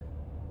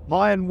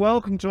Hi, and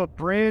welcome to a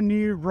brand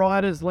new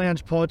Riders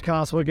Lounge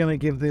podcast. We're going to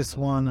give this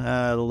one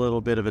a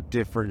little bit of a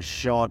different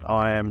shot.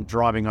 I am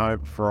driving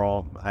home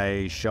from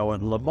a show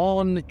at Le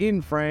Mans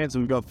in France.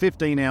 We've got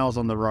 15 hours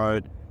on the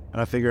road,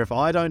 and I figure if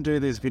I don't do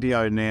this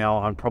video now,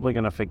 I'm probably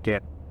going to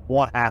forget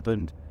what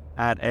happened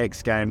at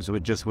X Games,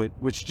 which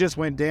just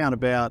went down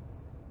about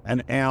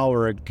an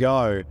hour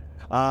ago.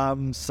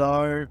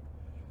 So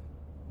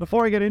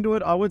before I get into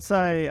it, I would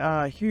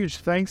say huge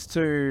thanks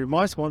to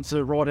my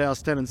sponsor,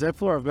 Roadhouse 10 and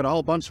Zephyr. I've got a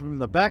whole bunch of them in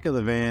the back of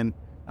the van,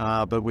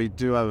 but we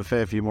do have a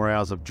fair few more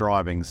hours of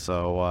driving,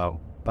 so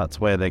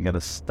that's where they're going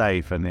to stay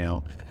for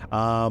now.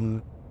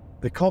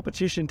 The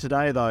competition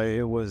today, though,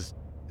 it was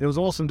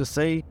awesome to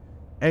see.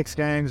 X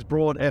Games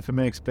brought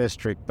FMX Best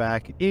Trick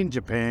back in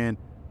Japan,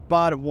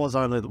 but it was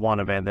only the one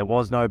event. There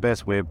was no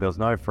best whip, there was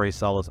no free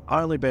solos,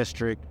 only best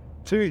trick,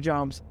 2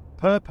 jumps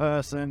per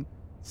person,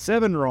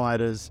 7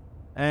 riders,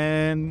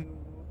 and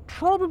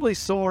probably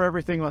saw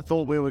everything I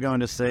thought we were going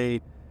to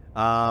see.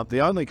 The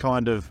only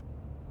kind of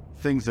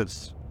things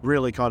that's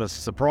really kind of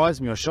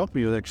surprised me or shocked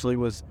me actually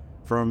was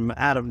from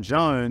Adam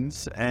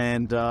Jones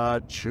and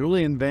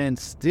Julian Van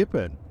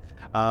Stippen.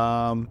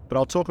 But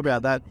I'll talk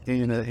about that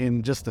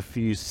in just a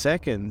few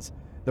seconds.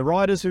 The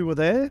riders who were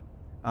there,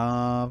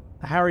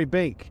 Harry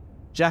Beek,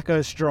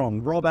 Jacko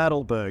Strong, Rob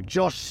Adelberg,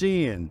 Josh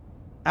Sheehan,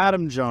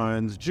 Adam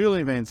Jones,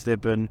 Julian Van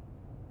Stippen,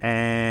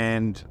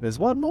 and there's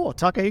one more,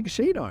 Taka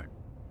Higashino,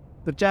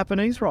 the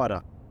Japanese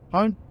rider,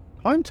 home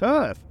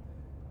turf.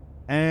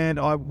 And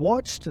I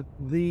watched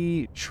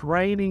the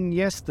training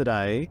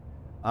yesterday.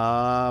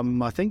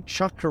 I think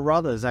Chuck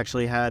Carruthers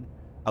actually had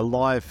a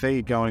live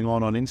feed going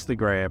on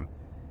Instagram.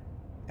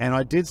 And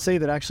I did see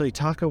that actually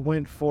Taka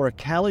went for a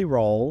Cali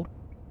roll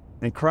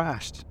and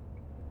crashed.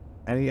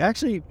 And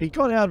he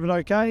got out of it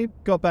okay,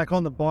 got back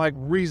on the bike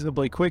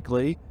reasonably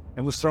quickly,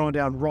 and was throwing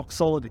down rock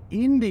solid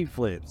Indy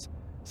flips.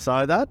 So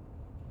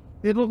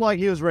it looked like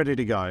he was ready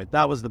to go.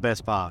 That was the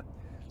best part.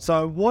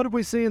 So what did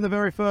we see in the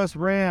very first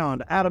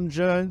round? Adam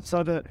Jones,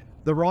 so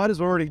the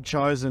riders were already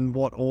chosen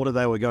what order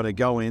they were going to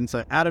go in.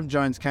 So Adam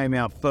Jones came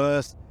out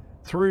first,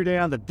 threw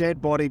down the dead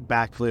body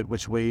backflip,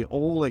 which we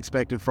all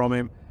expected from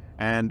him.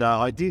 And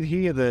I did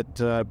hear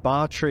that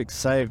bar trick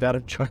saved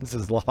Adam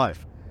Jones's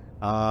life.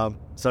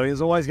 So he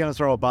was always going to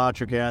throw a bar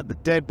trick out. The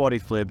dead body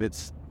flip,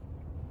 it's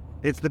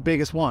the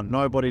biggest one.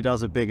 Nobody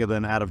does it bigger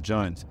than Adam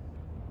Jones.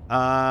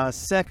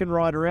 Second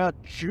rider out,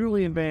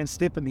 Julian Van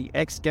Stippen, the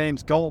X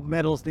Games gold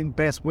medalist in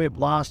best whip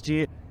last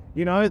year.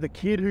 You know, the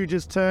kid who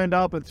just turned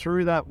up and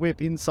threw that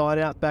whip inside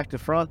out back to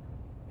front.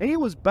 He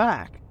was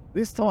back,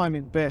 this time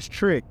in best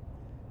trick.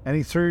 And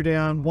he threw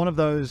down one of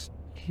those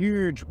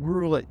huge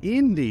ruler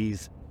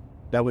indies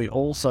that we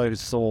also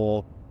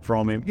saw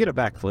from him. He had a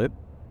backflip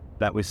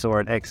that we saw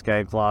at X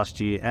Games last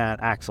year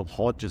at Axel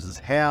Hodges'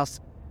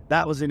 house.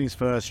 That was in his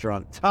first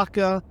run.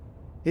 Tucker,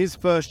 his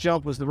first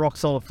jump was the rock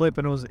solid flip,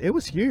 and it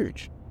was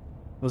huge.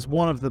 It was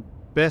one of the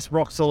best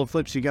rock solid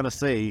flips you're going to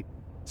see,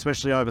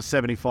 especially over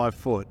 75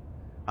 foot.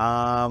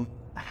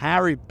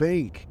 Harry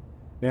Beek.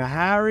 Now,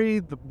 Harry,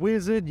 the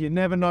wizard, you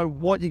never know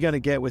what you're going to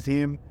get with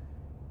him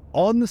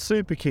on the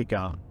super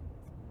kicker,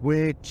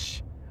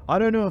 which I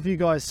don't know if you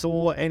guys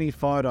saw any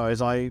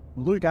photos.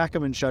 Luke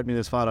Ackerman showed me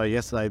this photo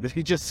yesterday that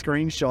he just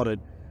screenshotted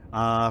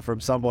from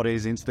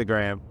somebody's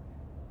Instagram.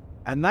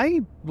 And they,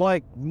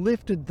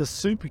 lifted the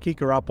super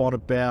kicker up on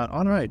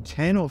about,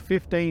 10 or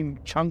 15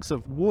 chunks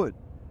of wood.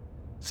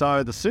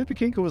 So the super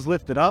kicker was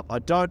lifted up. I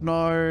don't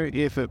know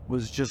if it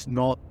was just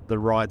not the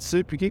right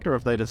super kicker, or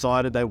if they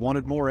decided they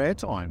wanted more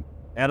airtime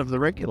out of the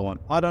regular one.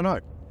 I don't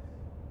know.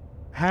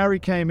 Harry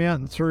came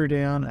out and threw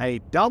down a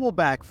double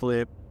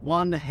backflip,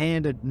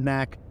 one-handed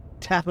knack,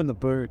 tapping the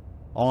boot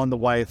on the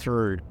way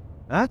through.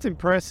 That's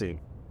impressive.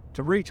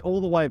 To reach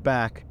all the way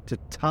back to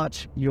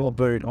touch your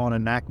boot on a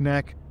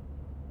knack.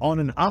 On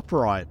an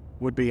upright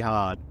would be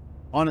hard.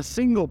 On a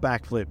single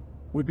backflip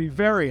would be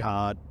very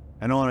hard.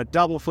 And on a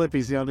double flip,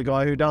 he's the only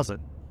guy who does it.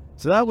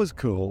 So that was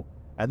cool.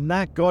 And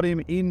that got him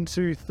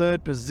into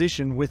third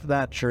position with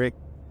that trick.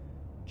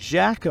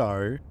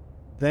 Jacko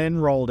then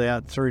rolled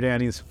out, threw down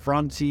his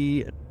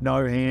fronty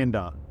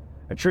no-hander.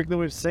 A trick that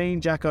we've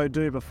seen Jacko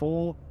do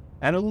before.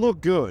 And it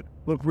looked good.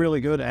 Looked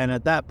really good. And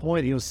at that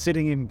point, he was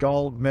sitting in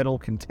gold medal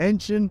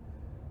contention.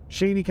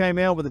 Sheeny came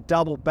out with a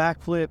double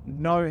backflip,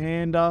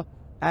 no-hander.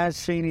 As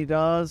Sheeny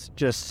does,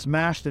 just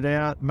smashed it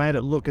out, made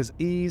it look as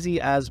easy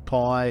as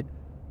pie,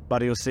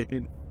 but he was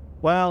sitting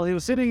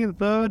in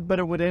third, but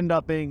it would end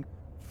up being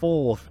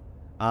fourth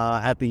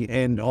at the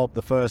end of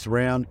the first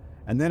round.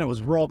 And then it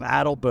was Rob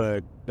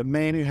Adelberg, the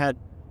man who had,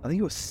 I think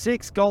it was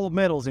 6 gold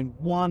medals in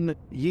 1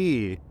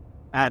 year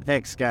at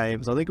X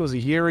Games. I think it was a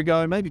year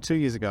ago, maybe 2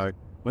 years ago,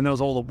 when there was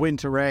all the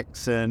Winter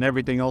X and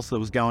everything else that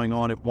was going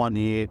on in 1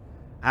 year.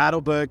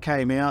 Adelberg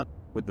came out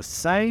with the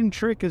same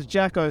trick as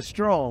Jacko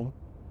Strong,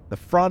 the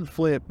front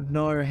flip,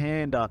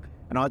 no-hander.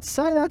 And I'd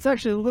say that's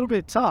actually a little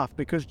bit tough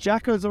because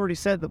Jacko's already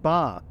set the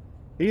bar.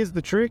 Here's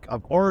the trick.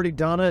 I've already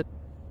done it.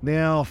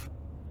 Now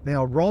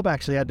Rob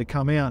actually had to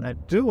come out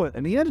and do it,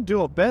 and he had to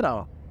do it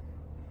better.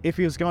 if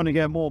he was going to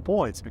get more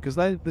points, because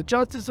the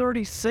judges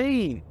already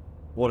seen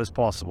what is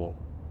possible.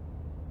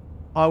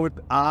 I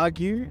would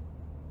argue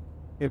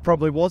it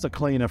probably was a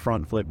cleaner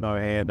front flip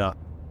no-hander,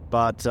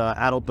 but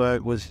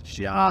Adelberg was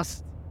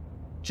just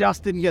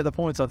didn't get the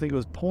points. I think it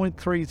was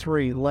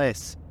 0.33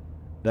 less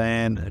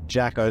than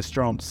Jacko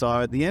Stromp.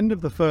 So at the end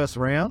of the first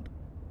round,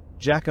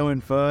 Jacko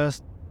in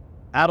first,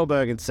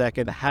 Adelberg in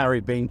second,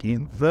 Harry Bink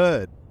in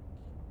third.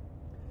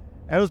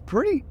 And it was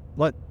pretty,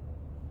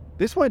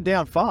 this went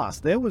down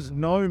fast. There was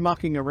no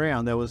mucking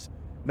around. There was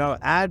no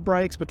ad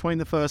breaks between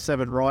the first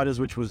 7 riders,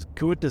 which was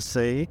good to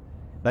see.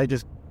 They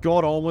just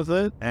got on with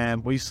it,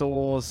 and we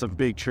saw some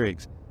big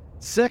tricks.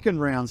 Second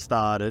round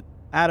started.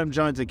 Adam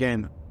Jones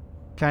again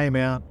came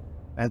out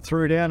and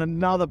threw down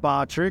another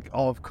bar trick.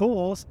 Of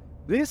course,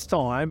 this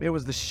time it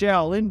was the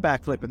Shaolin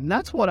backflip, and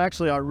that's what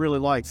actually I really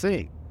like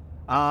seeing.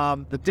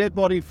 The dead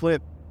body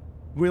flip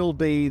will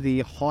be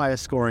the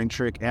highest scoring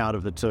trick out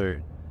of the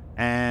two.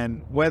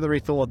 And whether he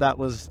thought that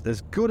was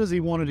as good as he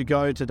wanted to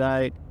go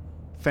today,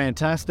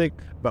 fantastic.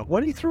 But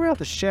when he threw out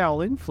the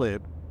Shaolin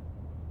flip,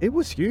 it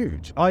was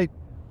huge.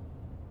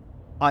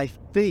 I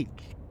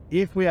think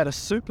if we had a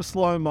super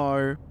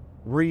slow-mo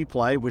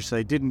replay, which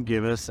they didn't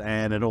give us,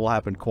 and it all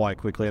happened quite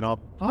quickly, and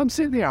I'm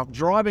sitting there, I'm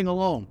driving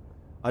along.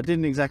 I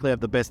didn't exactly have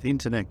the best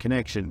internet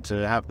connection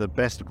to have the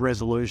best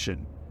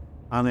resolution.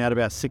 I only had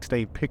about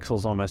 16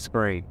 pixels on my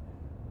screen.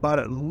 But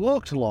it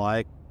looked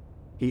like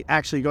he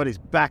actually got his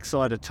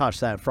backside to touch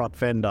that front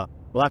fender.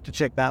 We'll have to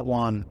check that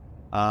one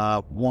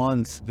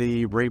once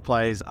the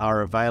replays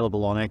are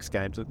available on X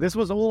Games. This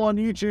was all on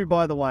YouTube,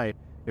 by the way.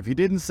 If you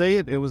didn't see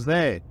it, it was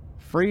there.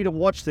 Free to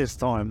watch this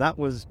time. That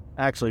was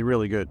actually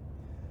really good.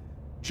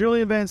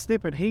 Julian Van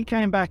Stippen, he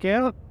came back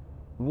out.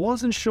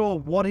 Wasn't sure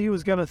what he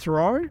was going to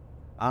throw.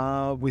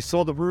 We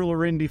saw the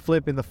ruler Indy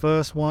flip in the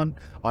first one.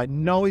 I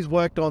know he's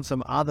worked on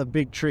some other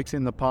big tricks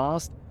in the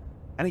past.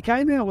 And he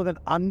came out with an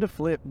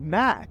underflip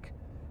Mac.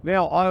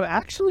 Now, I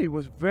actually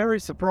was very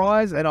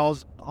surprised, and I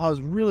was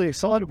really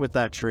excited with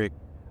that trick.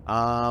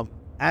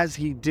 As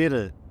he did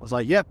it, I was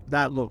like, yep,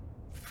 that looked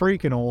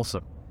freaking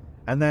awesome.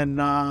 And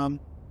then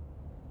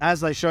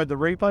as they showed the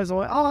replays, I was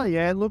like, oh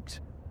yeah, it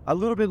looked a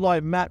little bit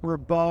like Matt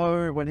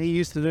Rabeau when he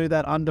used to do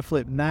that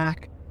underflip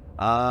Mac.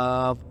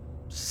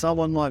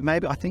 Someone like,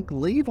 maybe, I think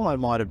Levi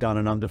might have done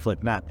an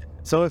underflip Mac.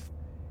 So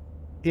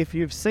if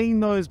you've seen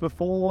those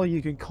before,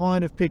 you can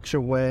kind of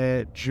picture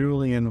where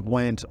Julian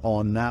went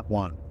on that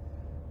one.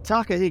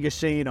 Taka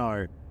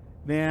Higashino.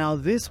 Now,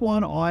 this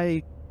one,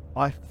 I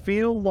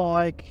feel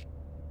like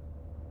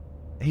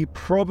he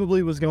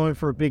probably was going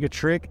for a bigger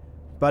trick,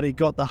 but he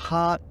got the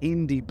Hart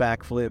Indy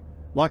backflip.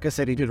 Like I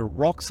said, he did a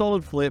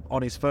rock-solid flip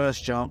on his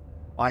first jump.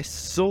 I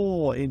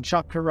saw in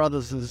Chuck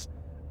Carruthers's...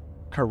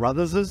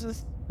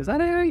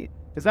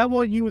 Is that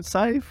what you would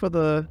say for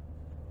the...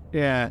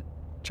 Yeah,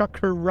 Chuck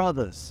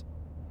Carruthers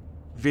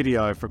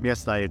video from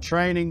yesterday in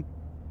training.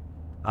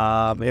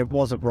 It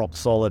wasn't rock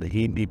solid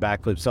Indy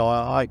backflip, so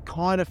I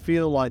kind of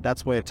feel like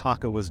that's where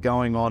Tucker was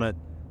going on it,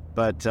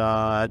 but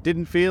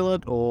didn't feel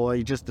it, or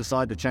he just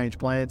decided to change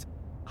plans.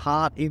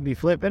 Hart Indy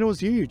flip, and it was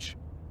huge,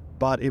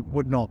 but it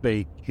would not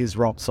be his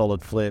rock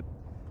solid flip.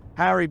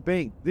 Harry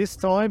Bink, this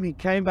time he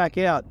came back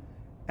out,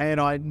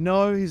 and I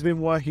know he's been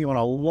working on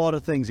a lot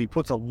of things. He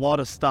puts a lot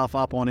of stuff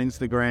up on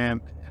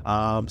Instagram,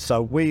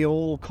 so we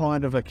all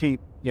kind of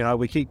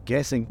we keep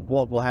guessing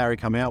what will Harry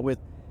come out with.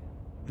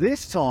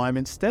 This time,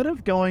 instead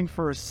of going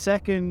for a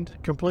second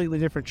completely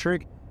different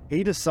trick,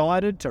 he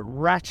decided to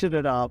ratchet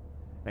it up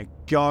and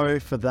go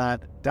for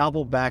that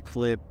double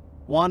backflip,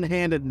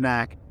 one-handed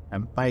knack,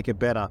 and make it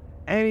better.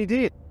 And he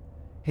did.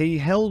 He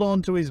held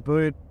on to his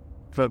boot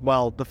for,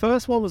 well, the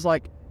first one was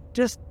like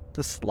just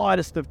the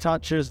slightest of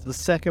touches. The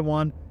second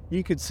one,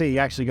 you could see he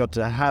actually got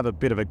to have a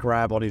bit of a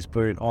grab on his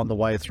boot on the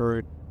way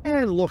through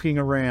and looking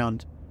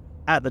around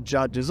at the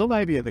judges or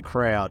maybe at the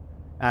crowd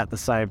at the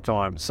same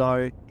time.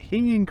 So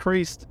he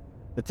increased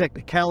the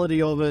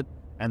technicality of it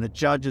and the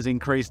judges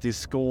increased his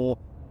score,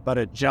 but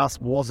it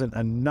just wasn't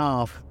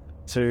enough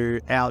to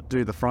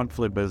outdo the front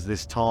flippers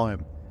this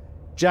time.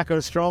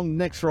 Jacko Strong,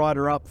 next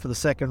rider up for the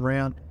second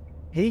round.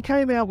 He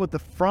came out with the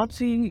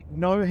fronty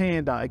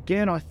no-hander.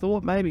 Again, I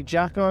thought maybe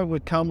Jacko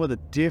would come with a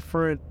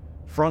different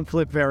front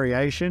flip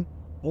variation,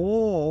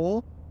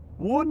 or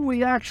would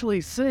we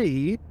actually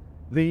see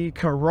the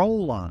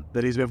Corolla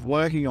that he's been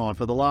working on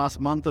for the last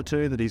month or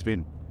two that he's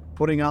been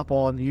putting up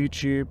on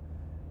YouTube?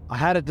 I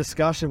had a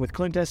discussion with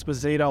Clint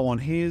Esposito on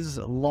his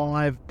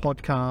live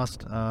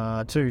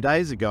podcast 2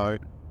 days ago.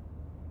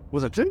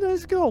 Was it 2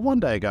 days ago or 1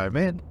 day ago?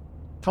 Man,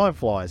 time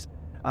flies.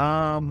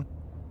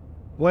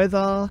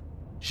 Whether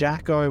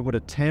Jacko would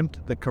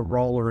attempt the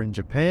Corolla in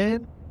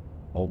Japan,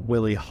 or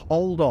will he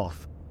hold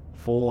off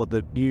for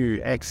the new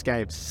X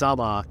Games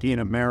summer in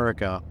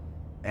America?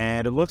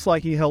 And it looks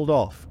like he held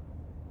off.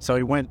 So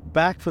he went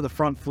back for the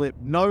front flip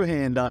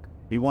no-hander.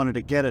 He wanted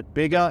to get it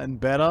bigger and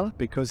better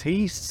because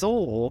he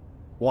saw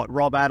what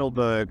Rob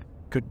Adelberg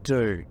could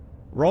do.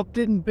 Rob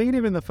didn't beat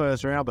him in the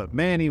first round, but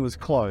man, he was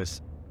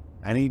close.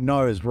 And he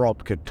knows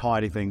Rob could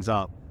tidy things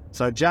up.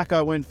 So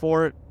Jacko went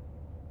for it.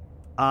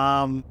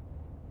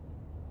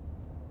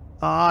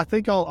 I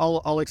think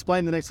I'll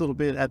explain the next little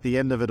bit at the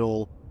end of it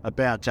all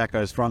about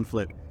Jacko's front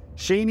flip.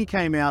 Sheeny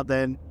came out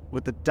then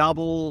with the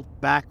double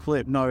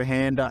backflip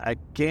no-hander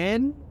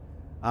again.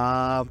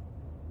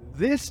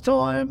 This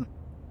time,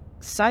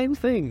 same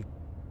thing.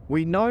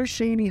 We know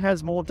Sheeny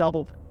has more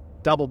double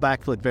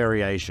backflip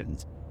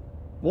variations.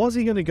 Was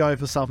he going to go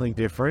for something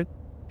different?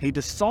 He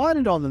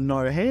decided on the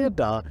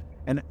no-hander,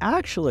 and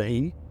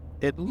actually,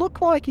 it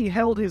looked like he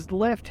held his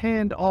left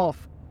hand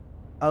off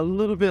a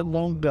little bit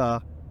longer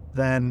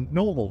than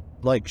normal.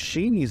 Like,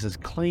 Sheeny's as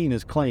clean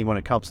when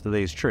it comes to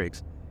these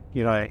tricks.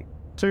 You know,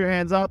 2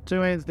 hands up, 2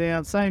 hands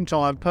down, same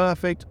time,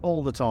 perfect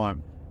all the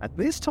time. At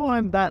this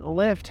time, that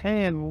left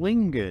hand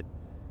lingered.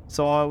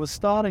 So I was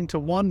starting to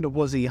wonder,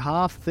 was he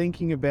half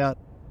thinking about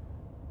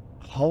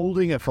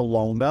holding it for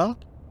longer?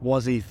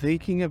 Was he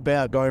thinking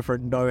about going for a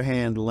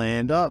no-hand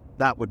lander?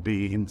 That would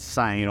be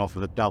insane off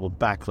of a double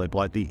backflip.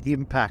 Like, the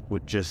impact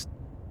would just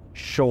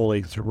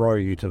surely throw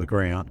you to the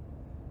ground.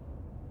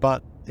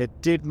 But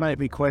it did make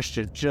me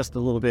question just a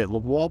little bit.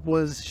 What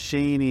was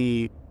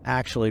Sheeny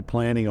actually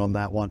planning on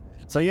that one?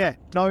 So yeah,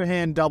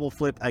 no-hand double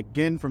flip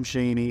again from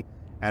Sheeny.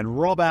 And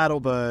Rob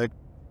Adelberg,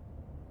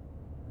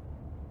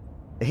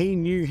 he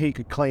knew he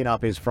could clean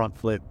up his front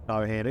flip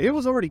no-hander. It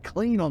was already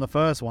clean on the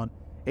first one.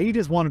 He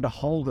just wanted to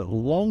hold it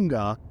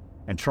longer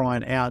and try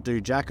and outdo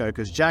Jacko,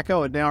 because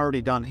Jacko had now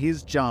already done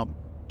his jump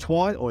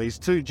twice, or his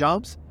 2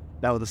 jumps.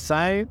 They were the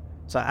same.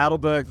 So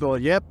Adelberg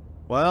thought, yep,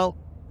 well,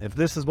 if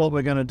this is what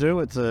we're going to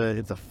do, it's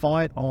a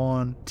fight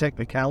on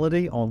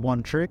technicality on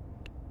one trick.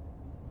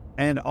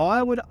 And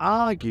I would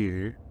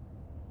argue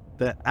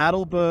that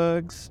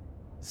Adelberg's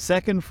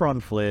second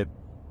front flip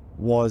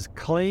was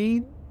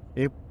clean.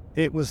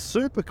 It was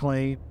super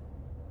clean,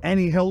 and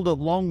he held it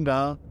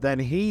longer than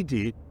he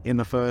did in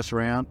the first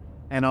round.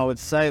 And I would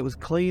say it was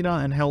cleaner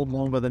and held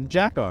longer than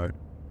Jacko.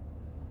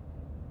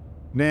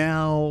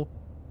 Now,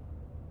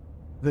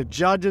 the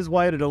judges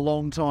waited a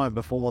long time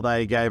before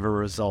they gave a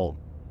result.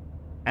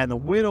 And the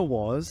winner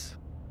was...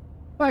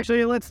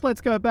 Actually,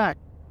 let's go back.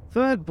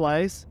 Third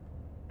place,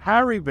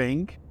 Harry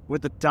Bink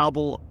with the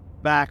double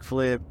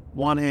backflip,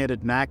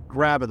 one-handed knack,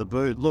 grab of the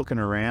boot, looking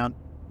around.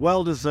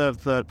 Well-deserved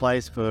third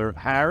place for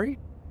Harry.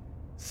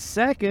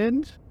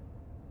 Second,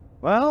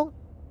 well,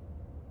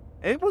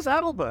 it was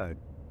Adelberg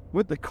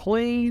with the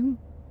clean,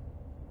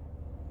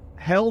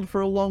 held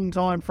for a long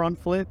time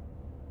front flip,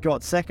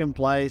 got second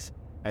place.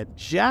 And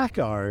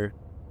Jacko,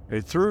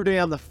 who threw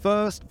down the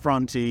first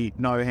fronty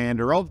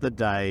no-hander of the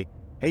day,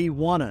 he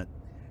won it.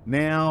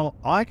 Now,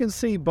 I can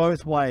see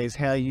both ways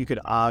how you could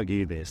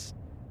argue this.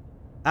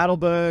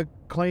 Adelberg,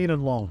 clean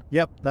and long.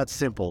 Yep, that's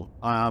simple.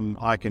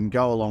 I can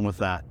go along with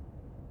that.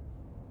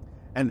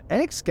 And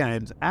X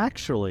Games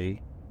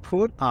actually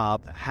put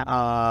up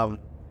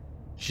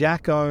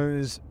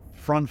Jacko's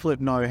front flip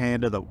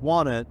no-hander that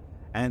won it,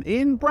 and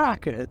in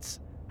brackets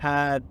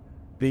had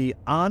the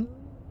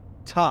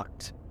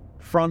untucked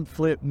front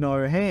flip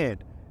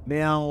no-hand.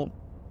 Now,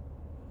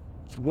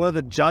 were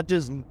the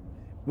judges,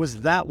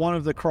 was that one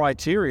of the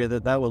criteria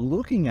that they were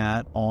looking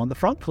at on the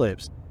front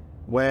flips,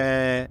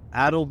 where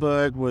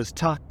Adelberg was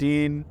tucked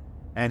in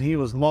and he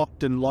was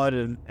locked and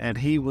loaded and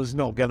he was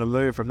not going to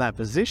move from that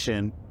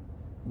position,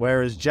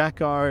 whereas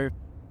Jacko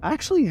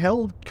actually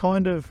held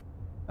kind of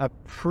a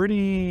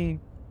pretty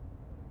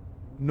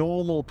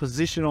normal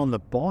position on the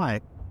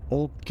bike,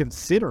 all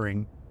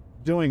considering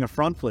doing a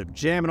front flip,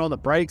 jamming on the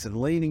brakes and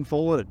leaning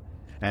forward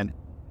and,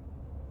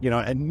 you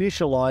know,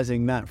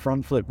 initializing that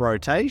front flip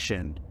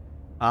rotation.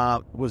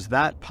 Was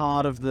that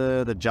part of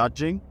the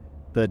judging,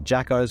 that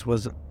Jacko's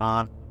was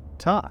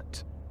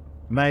untucked?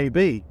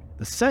 Maybe.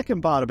 The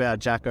second part about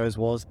Jacko's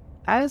was,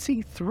 as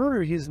he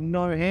threw his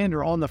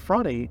no-hander on the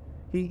fronty,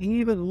 he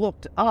even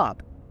looked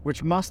up,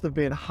 which must have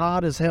been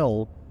hard as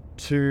hell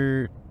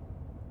to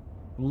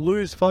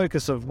lose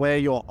focus of where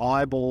your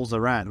eyeballs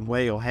are at and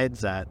where your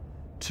head's at,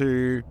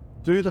 to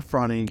do the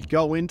fronting,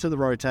 go into the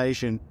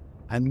rotation,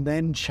 and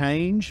then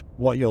change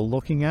what you're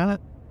looking at,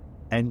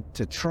 and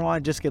to try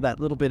and just get that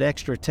little bit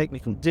extra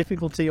technical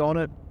difficulty on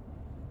it.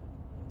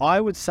 I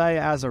would say,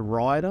 as a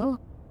rider,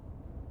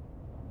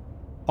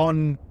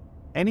 on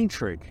any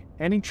trick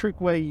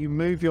where you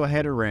move your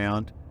head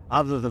around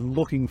other than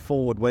looking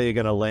forward where you're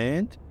going to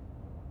land,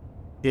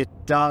 it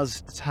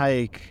does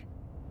take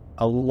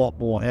a lot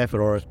more effort,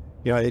 or,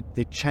 you know,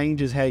 it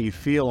changes how you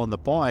feel on the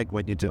bike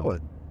when you do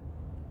it.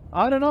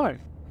 I don't know.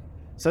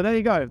 So there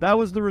you go. That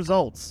was the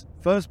results.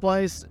 First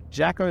place,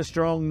 Jacko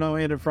Strong,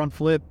 no-handed front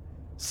flip.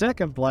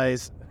 Second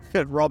place,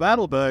 Rob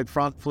Adelberg,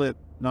 front flip,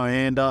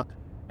 no-hander.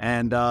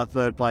 And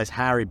third place,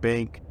 Harry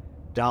Bink,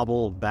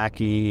 double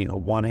backy,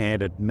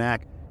 one-handed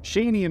knack.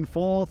 Sheeny in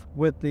fourth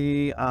with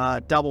the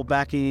double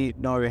backy,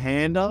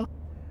 no-hander.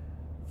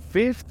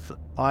 Fifth,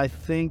 I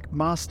think,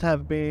 must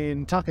have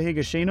been Taka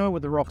Higashino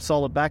with the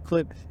rock-solid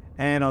backflip.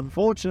 And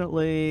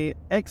unfortunately,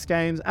 X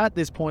Games at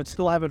this point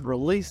still haven't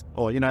released,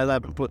 or, you know, they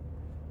haven't put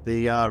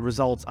the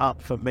results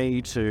up for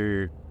me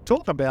to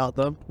talk about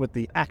them with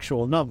the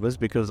actual numbers,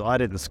 because I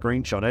didn't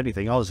screenshot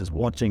anything. I was just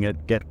watching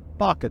it get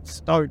bucket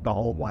stoked the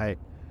whole way.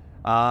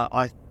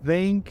 I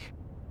think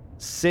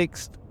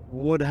 6th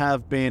would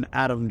have been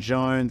Adam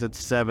Jones, and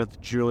 7th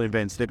Julian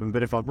Van Stippen.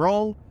 But if I'm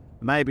wrong,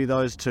 maybe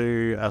those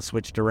two are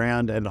switched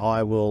around, and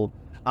I will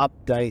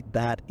update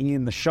that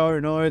in the show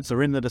notes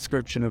or in the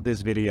description of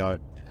this video.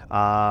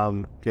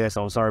 Yes,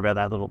 I'm sorry about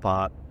that little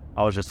part.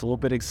 I was just a little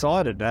bit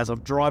excited as I'm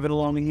driving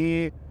along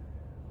here,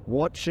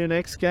 watching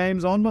X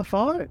Games on my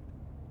phone.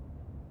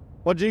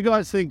 What do you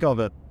guys think of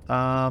it?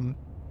 I'd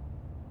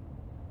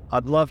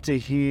love to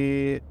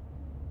hear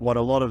what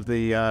a lot of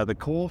the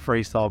core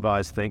freestyle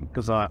guys think,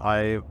 because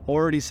I've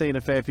already seen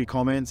a fair few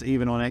comments,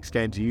 even on X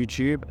Games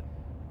YouTube.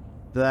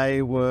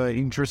 They were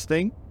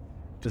interesting,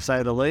 to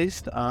say the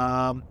least.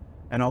 And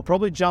I'll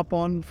probably jump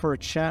on for a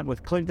chat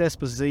with Clint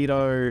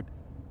Esposito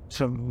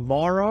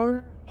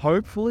tomorrow.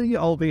 Hopefully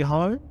I'll be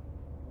home.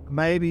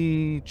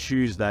 Maybe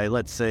Tuesday,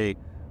 let's see.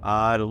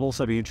 It'll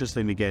also be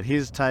interesting to get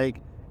his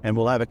take, and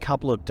we'll have a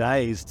couple of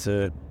days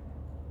to,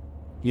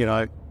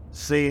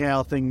 see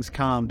how things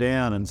calm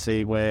down and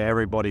see where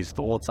everybody's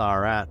thoughts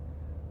are at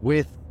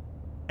with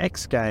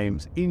X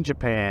Games in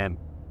Japan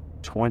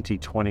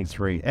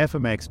 2023.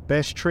 FMX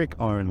best trick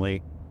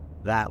only.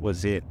 That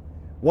was it.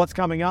 What's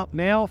coming up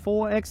now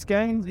for X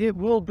Games? It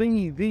will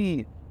be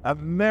the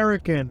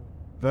American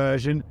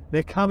version.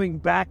 They're coming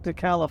back to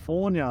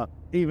California,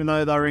 even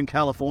though they were in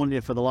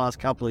California for the last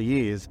couple of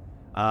years.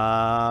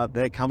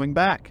 They're coming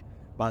back,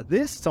 but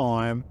this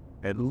time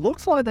it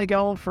looks like they're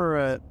going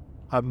for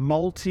a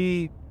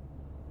multi-city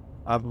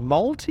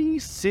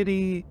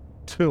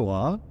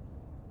tour,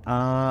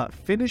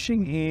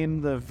 finishing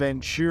in the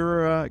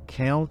Ventura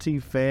County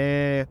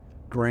Fair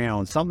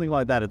ground, something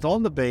like that. It's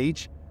on the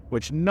beach,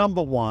 which,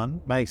 number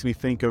one, makes me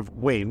think of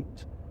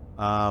wind.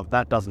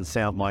 That doesn't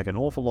sound like an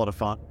awful lot of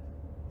fun,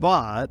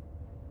 but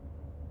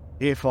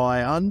if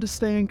I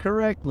understand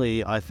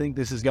correctly, I think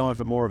this is going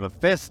for more of a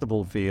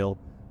festival feel,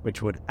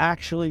 which would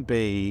actually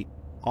be,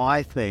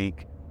 I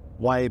think,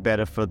 way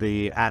better for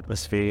the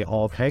atmosphere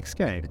of X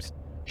Games.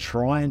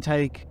 Try and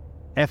take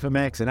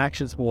FMX and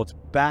action sports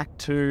back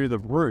to the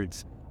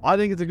roots. I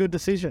think it's a good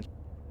decision.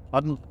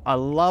 I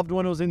loved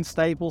when it was in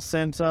Staples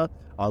Center.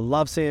 I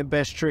love seeing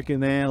Best Trick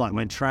in there, like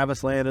when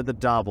Travis landed the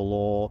double,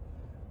 or,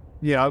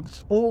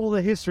 all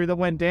the history that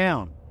went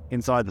down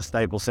inside the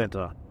Staples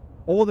Center,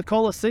 or the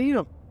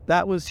Coliseum.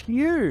 That was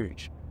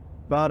huge.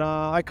 But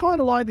I kind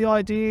of like the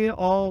idea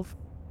of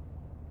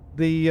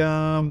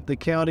the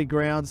county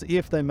grounds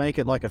if they make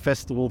it like a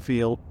festival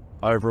feel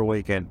over a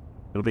weekend.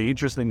 It'll be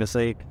interesting to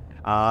see.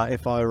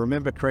 If I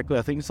remember correctly,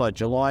 I think it's like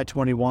July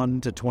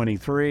 21 to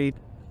 23.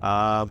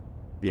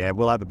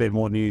 We'll have a bit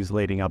more news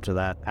leading up to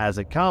that as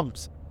it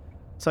comes.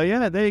 So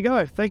yeah, there you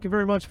go. Thank you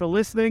very much for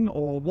listening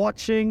or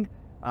watching.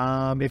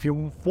 If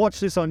you watch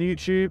this on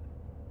YouTube,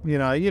 you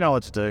know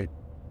what to do.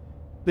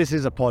 This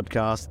is a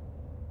podcast,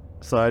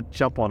 so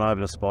jump on over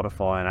to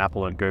Spotify and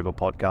Apple and Google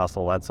Podcasts,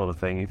 all that sort of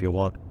thing if you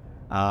want.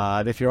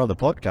 And if you're on the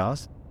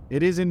podcast,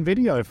 it is in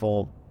video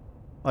form.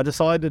 I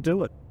decided to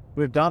do it.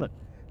 We've done it.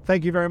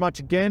 Thank you very much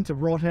again to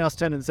Rothaus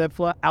 10 and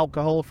Zephyr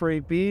alcohol-free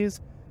beers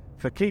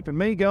for keeping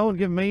me going,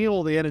 giving me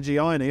all the energy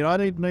I need. I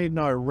didn't need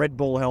no Red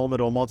Bull helmet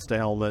or Monster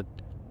helmet.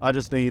 I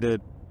just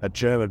needed a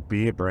German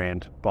beer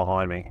brand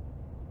behind me.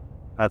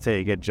 That's how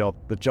you get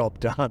the job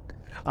done.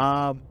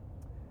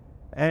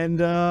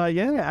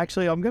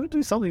 Actually, I'm going to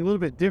do something a little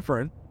bit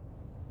different.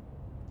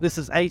 This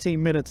is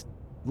 18 minutes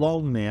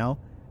long now,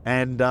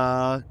 and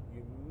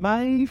you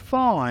may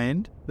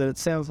find that it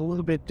sounds a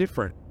little bit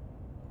different.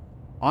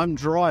 I'm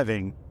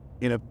driving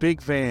in a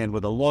big van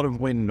with a lot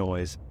of wind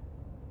noise,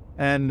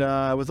 and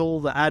with all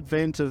the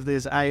advent of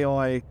this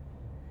AI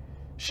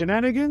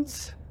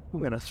shenanigans, I'm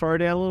going to throw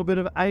down a little bit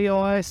of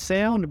AI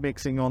sound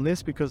mixing on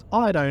this, because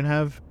I don't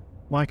have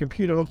my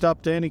computer hooked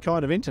up to any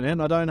kind of internet.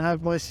 I don't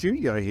have my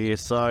studio here,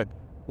 so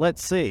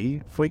let's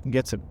see if we can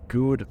get some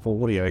good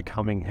audio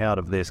coming out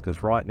of this,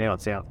 because right now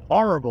it sounds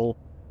horrible,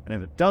 and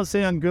if it does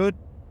sound good,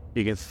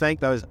 you can thank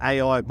those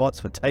AI bots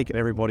for taking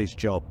everybody's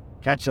job.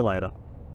 Catch you later.